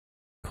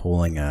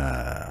calling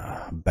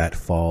a bat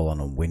file on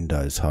a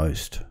Windows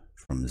host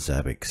from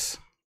Zabbix.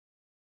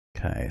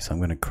 Okay, so I'm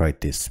going to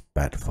create this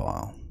bat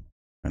file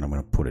and I'm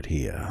going to put it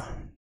here.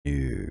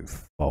 New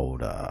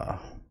folder.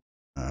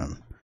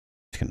 I'm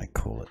just going to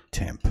call it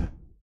temp.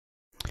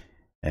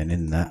 And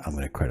in that, I'm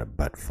going to create a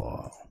bat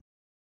file.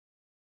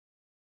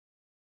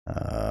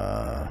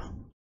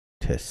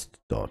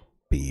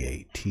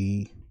 Test.bat.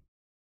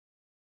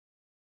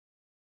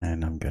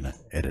 And I'm going to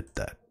edit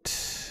that.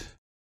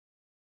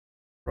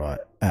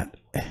 Right, at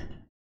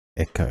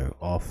echo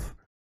off.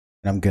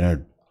 And I'm going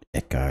to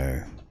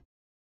echo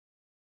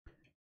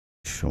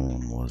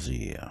Sean was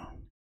here.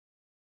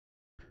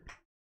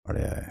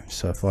 Rightio.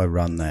 So if I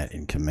run that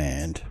in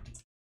command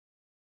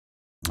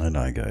and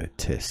I go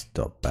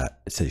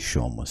test.bat, it says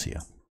Sean was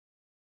here.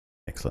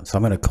 Excellent. So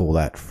I'm going to call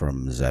that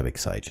from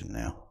Zabbix Agent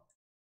now.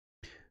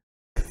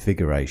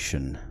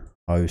 Configuration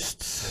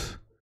hosts.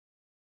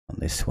 On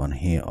this one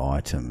here,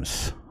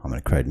 items. I'm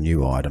going to create a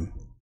new item.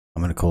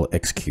 I'm going to call it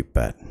execute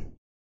bat.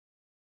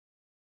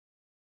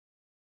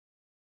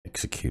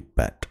 Execute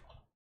bat.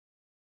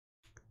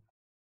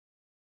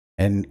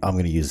 And I'm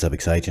going to use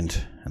Zabbix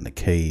Agent, and the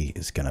key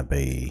is going to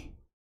be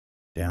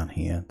down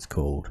here. It's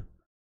called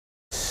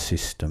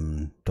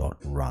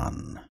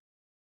system.run.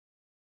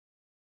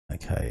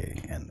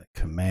 Okay, and the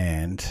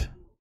command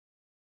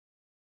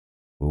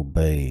will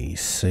be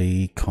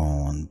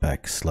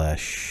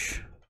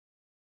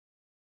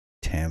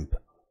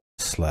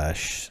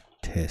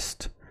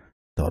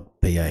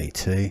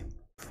c:\temp/test.bat,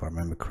 if I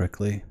remember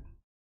correctly.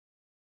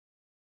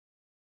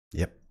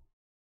 Yep.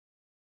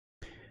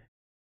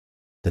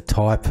 The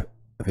type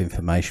of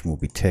information will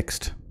be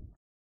text,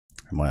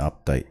 and my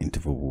update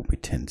interval will be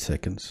 10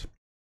 seconds.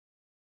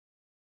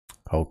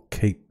 I'll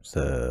keep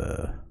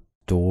the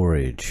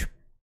storage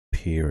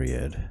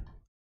period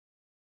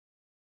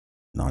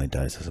 90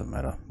 days, doesn't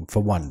matter,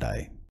 for 1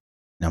 day.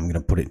 Now I'm going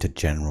to put it into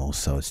general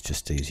so it's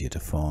just easier to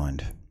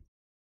find.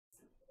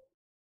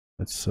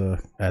 Let's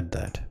add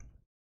that.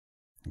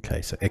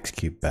 Okay, so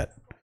execute bat,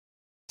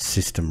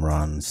 system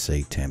run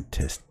ctemp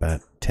test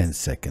bat, 10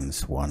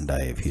 seconds, 1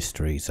 day of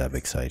history,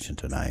 Zabbix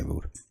Agent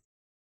enabled.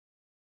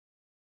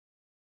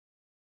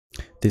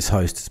 This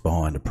host is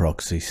behind a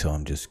proxy, so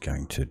I'm just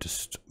going to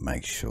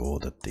make sure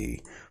that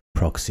the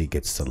proxy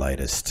gets the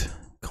latest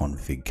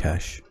config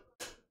cache.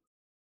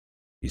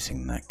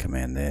 Using that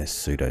command there,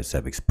 sudo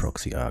zabbix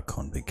proxy r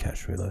config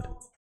cache reload.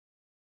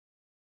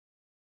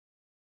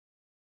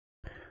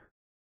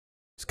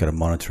 It's got a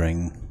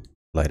monitoring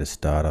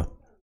latest data,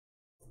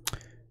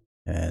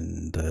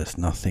 and there's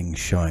nothing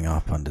showing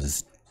up under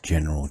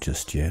general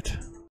just yet.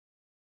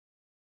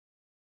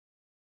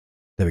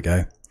 There we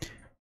go.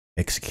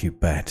 Execute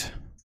bat.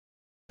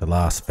 The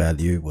last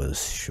value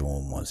was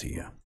Sean was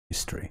here.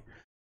 History.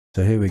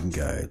 So here we can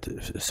go.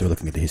 So we're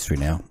looking at the history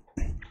now.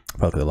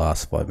 Probably the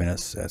last 5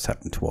 minutes. That's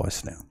happened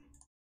twice now.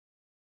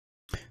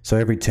 So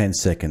every 10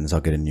 seconds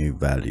I'll get a new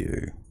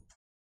value.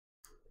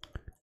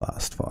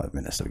 Last 5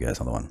 minutes. There we go.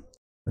 There's another one.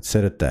 Let's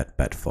set it that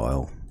bat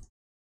file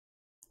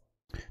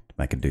to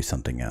make it do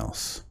something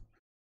else.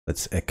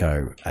 Let's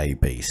echo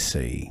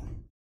ABC.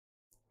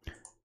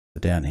 So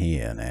down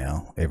here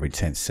now, every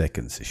 10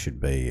 seconds it should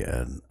be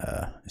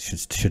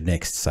should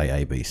next say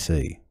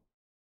ABC.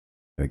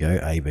 There we go.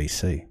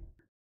 ABC.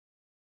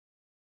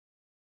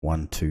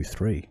 1, 2,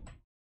 3.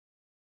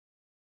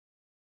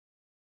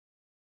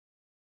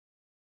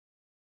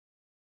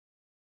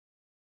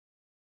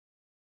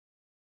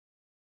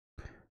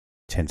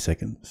 Ten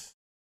seconds.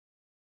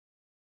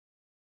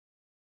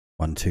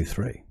 1, 2,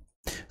 3.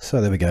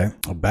 So there we go.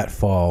 A bat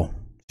file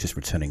just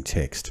returning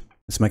text.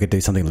 Let's make it do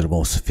something a little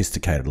more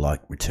sophisticated,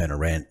 like return a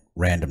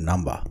random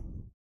number.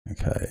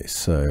 Okay,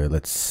 so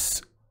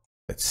let's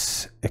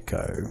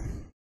echo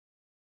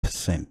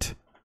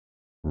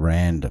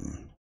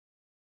 %random.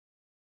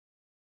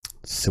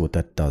 Let's see what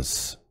that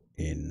does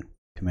in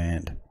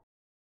command.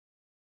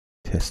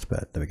 Test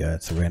bat. There we go.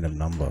 It's a random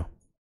number.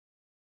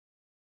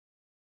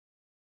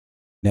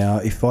 Now,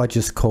 if I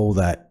just call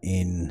that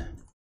in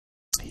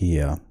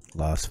here,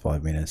 last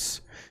 5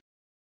 minutes,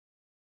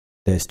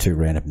 there's 2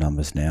 random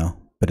numbers now,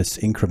 but it's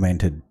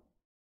incremented.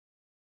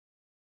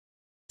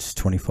 It's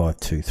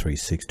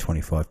 25236,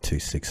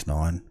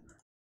 25269,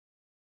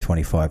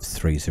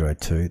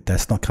 25302.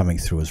 That's not coming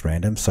through as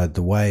random. So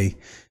the way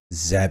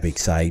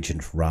Zabbix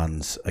Agent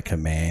runs a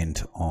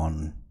command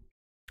on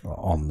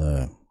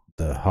the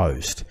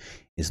host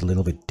is a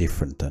little bit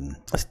different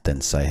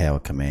than say how a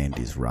command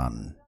is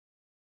run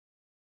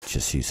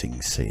just using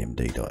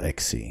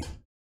cmd.exe.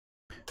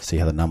 See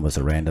how the numbers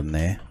are random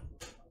there?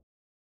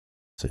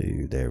 So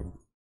they're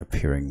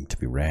appearing to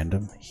be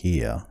random.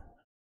 Here,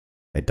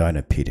 they don't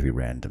appear to be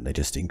random. They're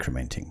just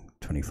incrementing.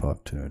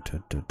 25 to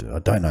I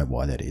don't know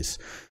why that is.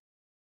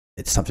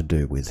 It's something to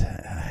do with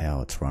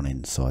how it's run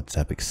inside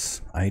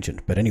Zabbix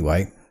Agent. But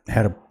anyway,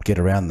 how to get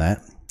around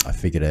that, I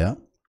figured out,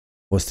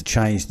 was to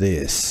change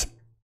this.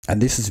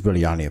 And this is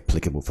really only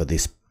applicable for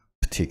this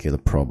particular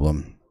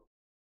problem,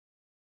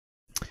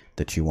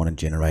 that you want to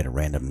generate a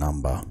random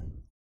number.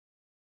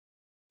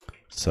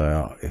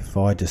 So if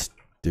I just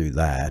do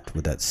that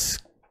with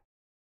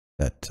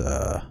that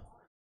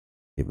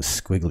it was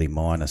squiggly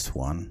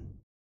 -1,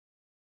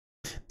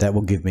 that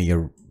will give me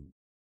a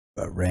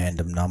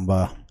random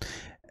number,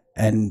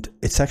 and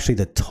it's actually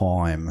the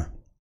time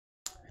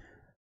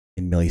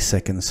in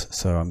milliseconds,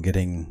 so I'm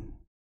getting,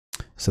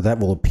 so that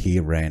will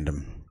appear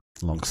random.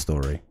 Long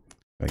story.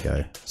 There we go.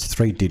 It's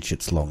 3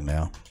 digits long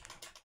now,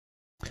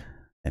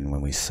 and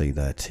when we see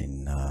that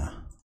in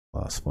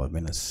last 5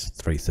 minutes,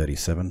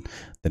 3:37,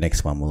 the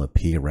next one will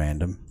appear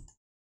random,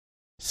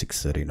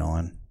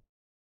 6:39.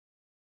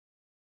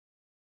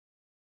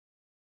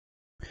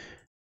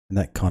 And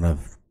that kind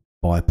of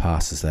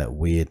bypasses that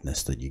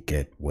weirdness that you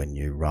get when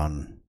you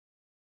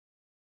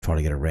try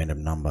to get a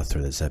random number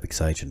through the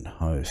Zabbix Agent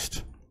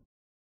host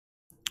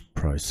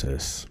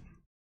process.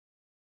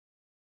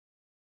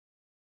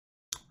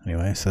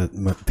 Anyway, so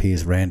it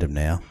appears random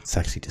now. It's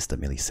actually just a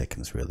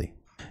milliseconds really.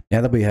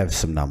 Now that we have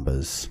some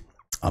numbers,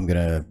 I'm going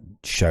to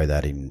show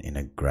that in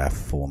a graph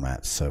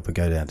format. So if we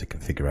go down to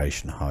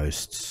configuration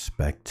hosts,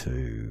 back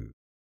to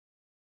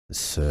the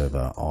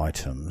server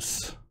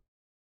items,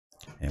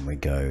 and we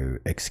go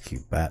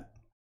execute bat,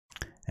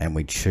 and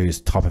we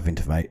choose type of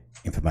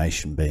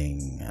information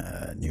being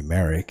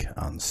numeric,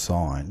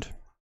 unsigned,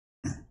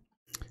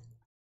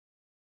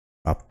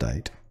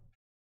 update,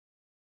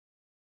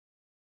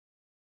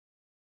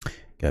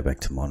 go back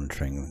to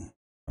monitoring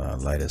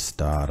latest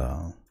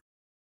data,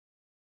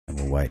 and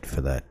we'll wait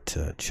for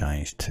that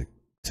change to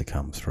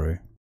come through.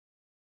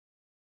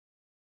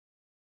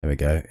 There we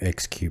go,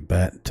 execute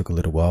bat, took a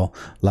little while.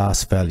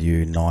 Last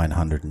value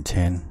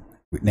 910.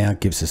 It now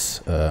gives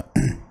us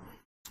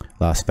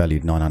last value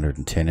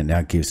 910. It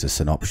now gives us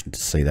an option to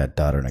see that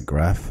data in a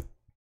graph.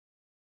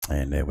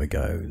 And there we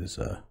go. There's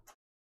a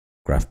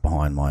graph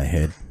behind my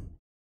head,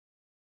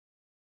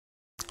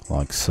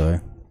 like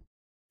so.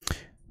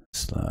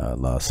 It's,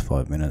 last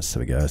 5 minutes.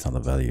 There we go. There's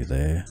another value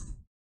there,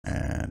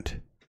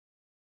 and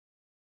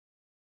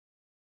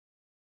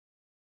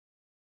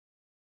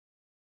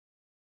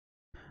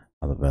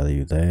another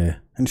value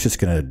there. And it's just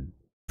going to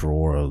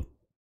draw a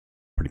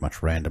pretty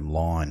much random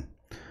line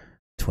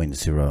between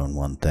 0 and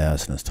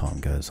 1000 as time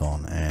goes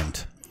on,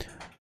 and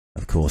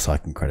of course I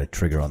can create a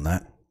trigger on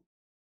that,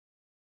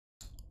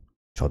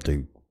 which I'll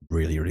do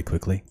really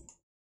quickly.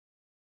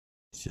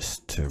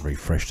 Just to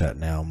refresh that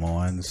now,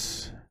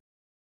 mine's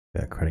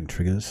about creating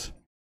triggers.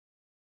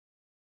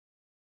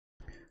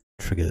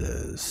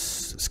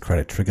 Let's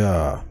create a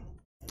trigger,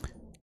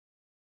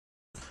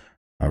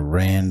 a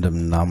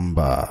random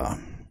number,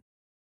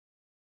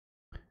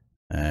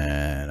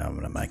 and I'm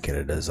going to make it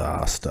a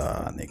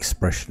disaster, and the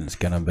expression is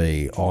going to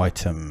be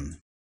item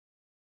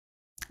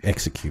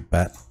execute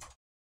bat.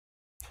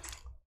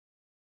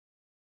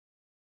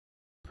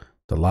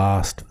 The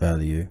last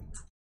value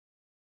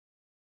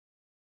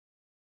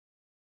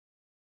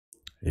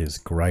is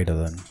greater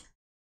than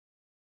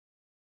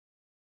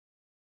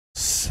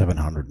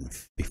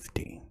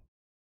 750.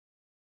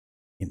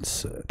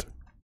 Insert.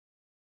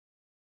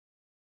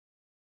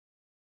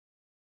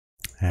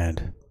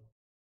 And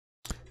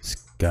let's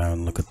go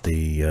and look at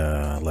the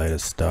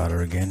latest data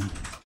again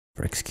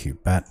for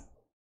execute bat.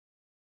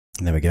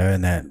 And there we go,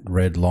 and that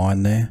red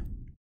line there.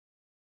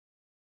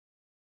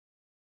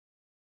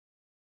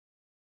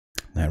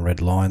 That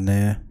red line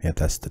there, yep,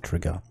 that's the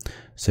trigger.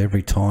 So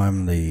every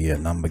time the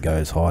number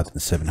goes higher than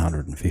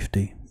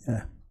 750,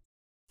 yeah,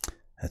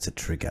 that's a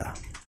trigger.